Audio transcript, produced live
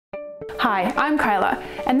Hi, I'm Kyla,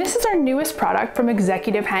 and this is our newest product from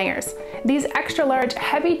Executive Hangers. These extra large,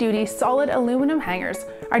 heavy-duty, solid aluminum hangers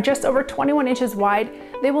are just over 21 inches wide,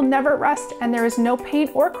 they will never rust, and there is no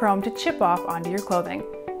paint or chrome to chip off onto your clothing.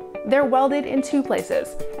 They're welded in 2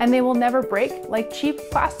 places, and they will never break like cheap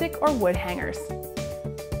plastic or wood hangers.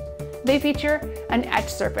 They feature an etch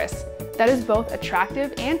surface that is both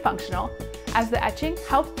attractive and functional, as the etching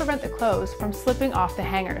helps prevent the clothes from slipping off the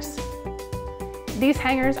hangers. These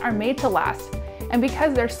hangers are made to last, and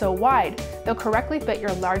because they're so wide, they'll correctly fit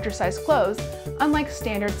your larger size clothes, unlike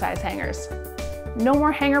standard size hangers. No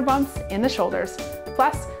more hanger bumps in the shoulders,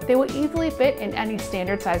 plus they will easily fit in any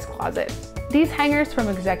standard size closet. These hangers from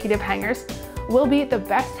Executive Hangers will be the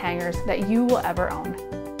best hangers that you will ever own.